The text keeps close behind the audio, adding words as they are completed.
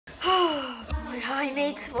Hi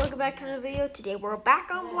mates, welcome back to the video. Today we're back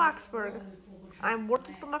on Bloxburg. I'm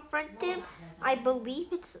working for my friend Tim. I believe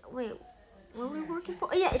it's, wait, what are we working for?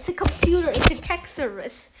 Oh, yeah, it's a computer, it's a tech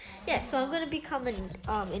service. Yeah, so I'm gonna become an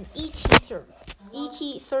ET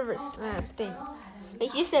service thing. I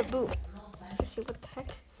just said boo. Let's see what the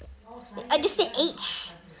heck. I just said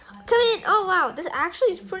H. Come in. Oh wow, this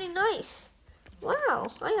actually is pretty nice. Wow,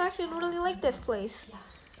 I actually really like this place.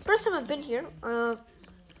 First time I've been here.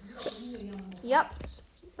 Yep.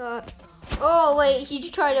 Oh wait,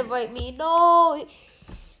 he tried to bite me. No,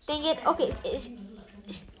 dang it. Okay,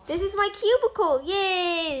 this is my cubicle.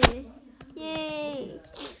 Yay! Yay!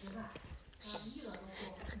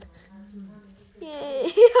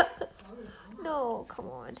 Yay! No, come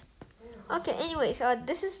on. Okay, anyways,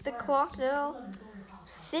 this is the clock now.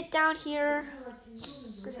 Sit down here.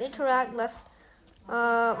 Let's interact. Let's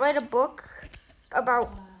write a book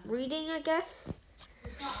about reading, I guess.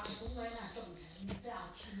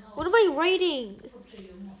 What am I writing?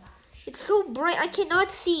 It's so bright, I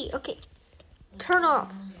cannot see. Okay, turn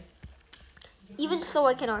off. Even so,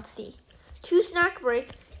 I cannot see. 2 snack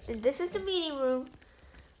break. And this is the meeting room.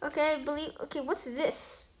 Okay, I believe. Okay, what's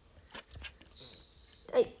this?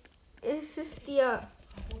 This is the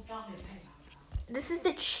This is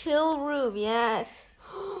the chill room. Yes.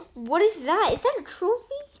 What is that? Is that a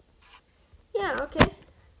trophy? Yeah. Okay.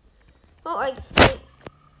 Oh,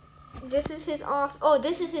 this is his office. Oh,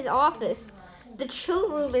 this is his office. The chill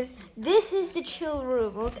room is. This is the chill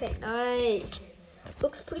room. Okay, nice.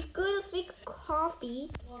 Looks pretty good. Let's make coffee.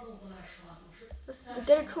 Let's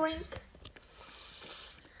get a drink.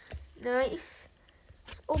 Nice.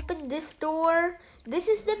 Let's open this door. This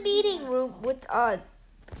is the meeting room with the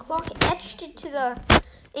clock etched into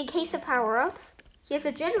in case of power outs. He has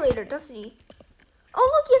a generator, doesn't he? Oh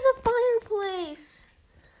look, he has a fireplace.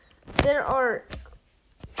 There are.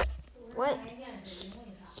 What?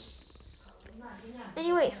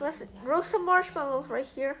 Anyways, let's roast some marshmallows right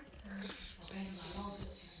here.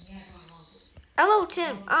 Hello,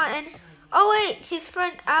 Tim. And oh wait, his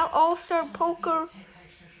friend All-Star Poker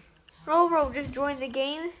Roro just joined the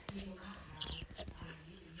game.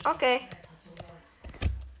 Okay.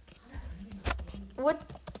 What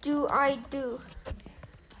do I do?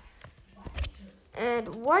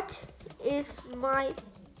 And what is my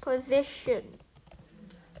position?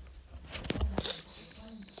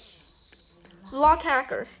 Block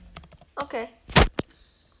hackers. Okay.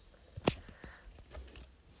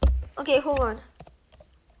 Okay, hold on.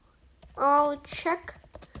 I'll check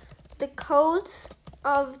the codes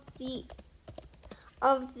of the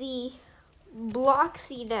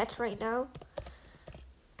Bloxy net right now.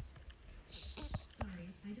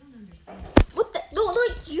 What the? No,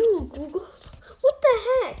 not you, Google. What the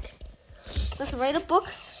heck? Let's write a book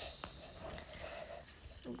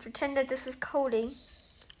and pretend that this is coding.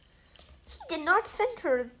 He did not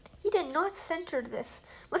center this.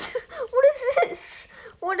 Look, what is this?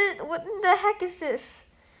 What in the heck is this?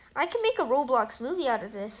 I can make a Roblox movie out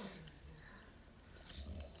of this.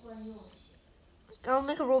 I'll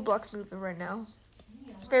make a Roblox movie right now.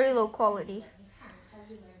 It's very low quality.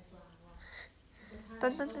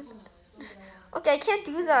 Dun, dun, dun, dun. Okay, I can't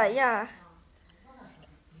do that, yeah.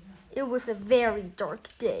 It was a very dark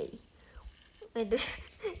day. And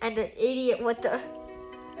an idiot with the...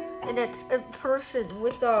 And it's a person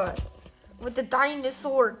with the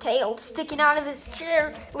dinosaur tail sticking out of his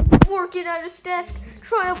chair, working at his desk,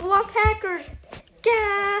 trying to block hackers.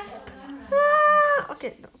 Gasp! Ah!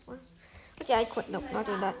 Okay, no. Okay, I quit. Nope, not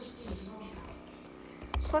doing that.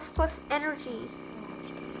 Plus energy.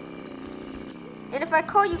 And if I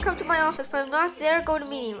call you, come to my office. But I'm not there, go to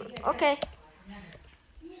meeting room. Okay.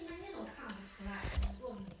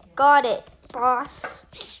 Got it, boss.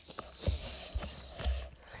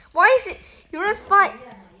 Why is it? You're on fire.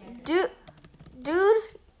 Dude,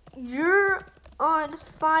 you're on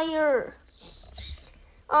fire.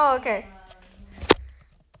 Oh, okay.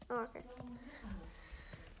 Oh, okay.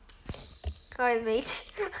 Hi,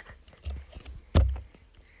 mate.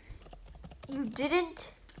 You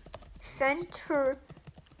didn't center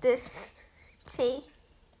this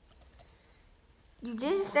You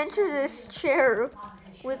didn't center this chair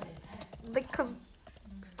with the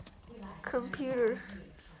computer.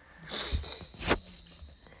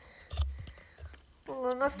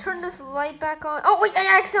 Hold on, let's turn this light back on. Oh wait,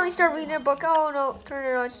 I accidentally started reading a book. Oh no, turn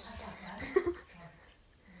it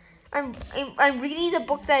on. I'm reading the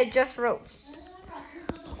book that I just wrote.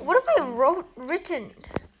 What have I written?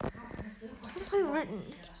 What have I written?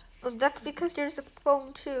 Oh, that's because there's a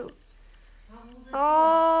phone too.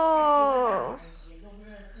 Oh.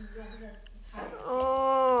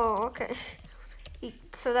 Oh, okay.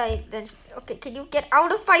 so that then, okay, can you get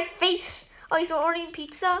out of my face? Oh, he's ordering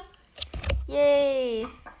pizza? Yay.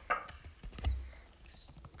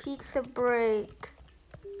 Pizza break.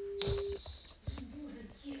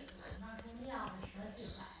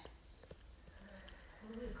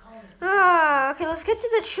 Okay, let's get to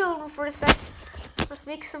the children for a sec. Let's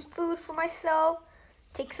make some food for myself.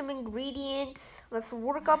 Take some ingredients. Let's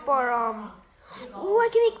work up our, ooh, I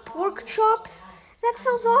can make pork chops. That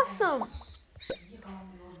sounds awesome.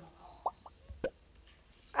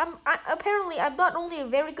 Apparently, I'm not only a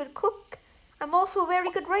very good cook, I'm also a very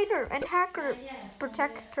good writer and hacker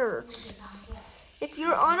protector. If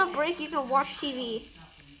you're on a break, you can watch TV.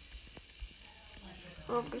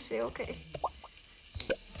 Oh, I'm gonna say okay.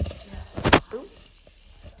 Boom.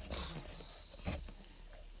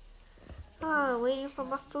 Waiting for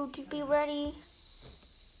my food to be ready.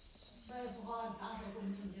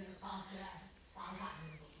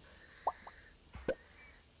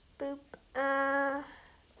 Boop.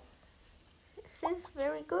 This is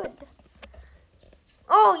very good.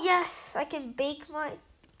 Oh yes, I can bake my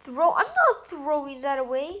I'm not throwing that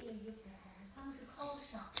away.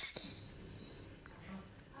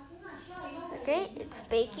 Okay, it's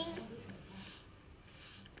baking.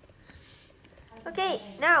 Okay,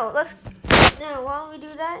 now while we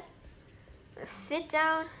do that, let's sit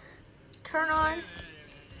down, turn on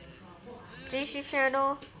Disney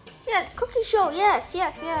Channel. Yeah, cooking show. Yes.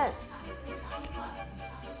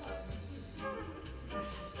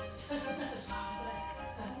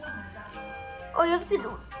 Oh, you have to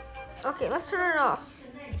do. Okay, let's turn it off.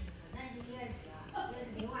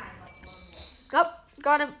 Nope,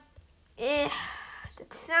 got him.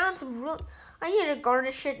 That sounds real. I need to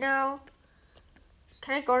garnish it now.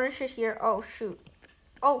 Can I garnish it here? Oh shoot.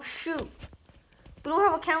 We don't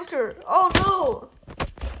have a counter. Oh no.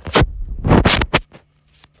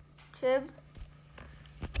 Tim,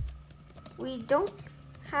 we don't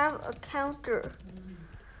have a counter.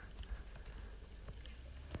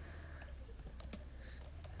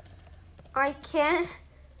 We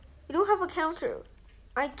don't have a counter.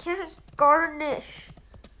 I can't garnish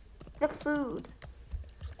the food.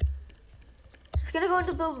 He's gonna go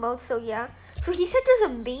into build mode, so yeah. So he said there's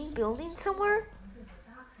a main building somewhere.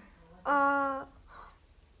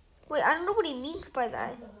 Wait, I don't know what he means by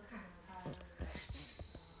that.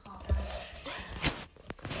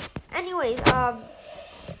 Anyways, after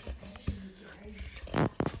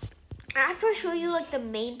I show you like the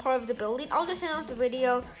main part of the building, I'll just end off the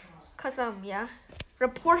video. Cause yeah.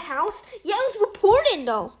 Report house? Yeah, let's report it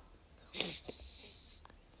though.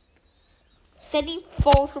 Sending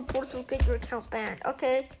false reports will get your account banned.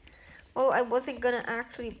 Okay. Well, I wasn't gonna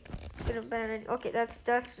ban it. Okay, that's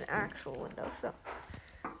an actual window. So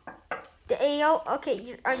the AO.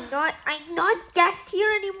 Okay, I'm not guest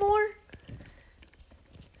here anymore.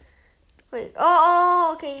 Wait.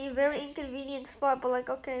 Oh, okay. Very inconvenient spot, but like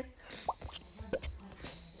okay.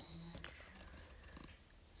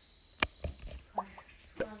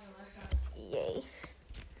 Yay.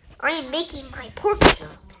 I am making my pork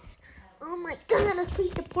chops. Oh my god, let's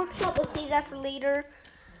place the pork chop. I'll save that for later.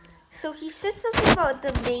 So he said something about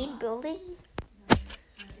the main building.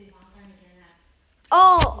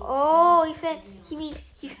 Oh, he means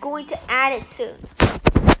he's going to add it soon.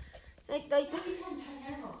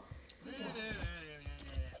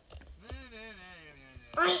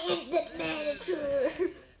 I am the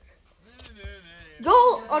manager.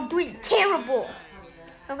 Y'all are doing terrible.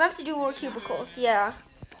 I'm gonna have to do more cubicles. Yeah,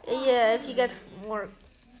 if he gets more.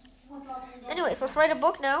 Anyways, let's write a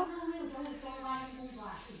book now.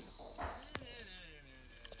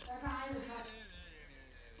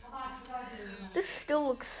 This still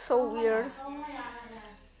looks so weird.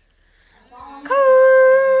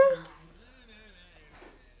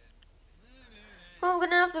 Well, I'm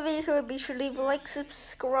gonna have the video. Be sure to leave a like,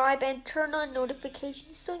 subscribe, and turn on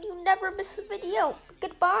notifications so you never miss a video.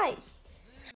 Goodbye.